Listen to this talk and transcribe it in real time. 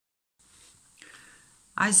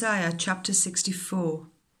Isaiah chapter 64.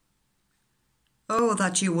 Oh,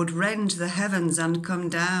 that you would rend the heavens and come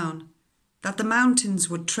down, that the mountains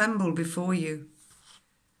would tremble before you,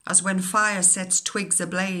 as when fire sets twigs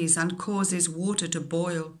ablaze and causes water to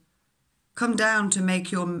boil. Come down to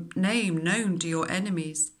make your name known to your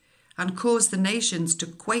enemies, and cause the nations to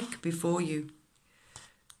quake before you.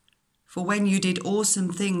 For when you did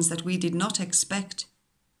awesome things that we did not expect,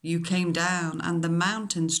 you came down, and the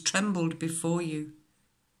mountains trembled before you.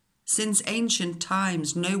 Since ancient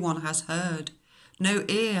times no one has heard, no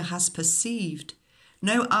ear has perceived,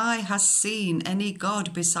 no eye has seen any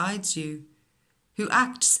God besides you, who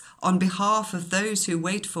acts on behalf of those who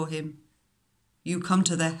wait for him. You come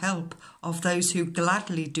to the help of those who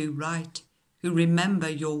gladly do right, who remember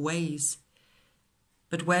your ways.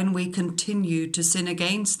 But when we continued to sin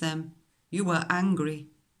against them, you were angry.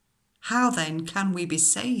 How then can we be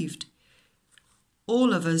saved?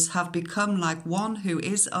 All of us have become like one who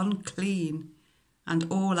is unclean, and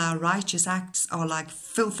all our righteous acts are like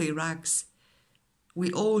filthy rags. We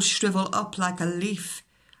all shrivel up like a leaf,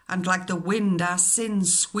 and like the wind our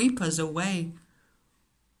sins sweep us away.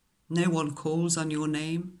 No one calls on your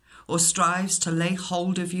name, or strives to lay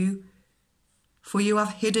hold of you, for you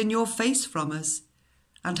have hidden your face from us,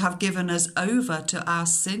 and have given us over to our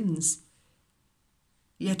sins.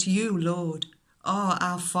 Yet you, Lord, are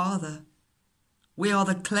our Father. We are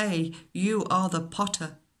the clay, you are the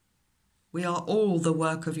potter. We are all the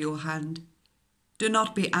work of your hand. Do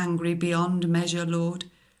not be angry beyond measure, Lord.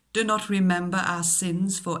 Do not remember our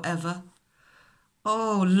sins forever.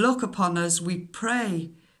 Oh, look upon us, we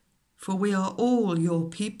pray, for we are all your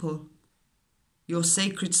people. Your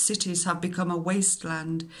sacred cities have become a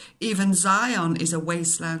wasteland. Even Zion is a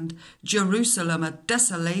wasteland, Jerusalem a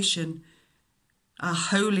desolation. Our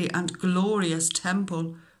holy and glorious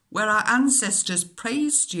temple, where our ancestors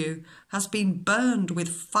praised you, has been burned with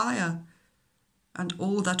fire, and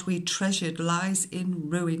all that we treasured lies in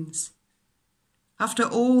ruins. After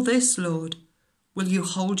all this, Lord, will you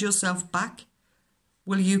hold yourself back?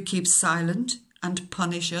 Will you keep silent and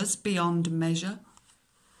punish us beyond measure?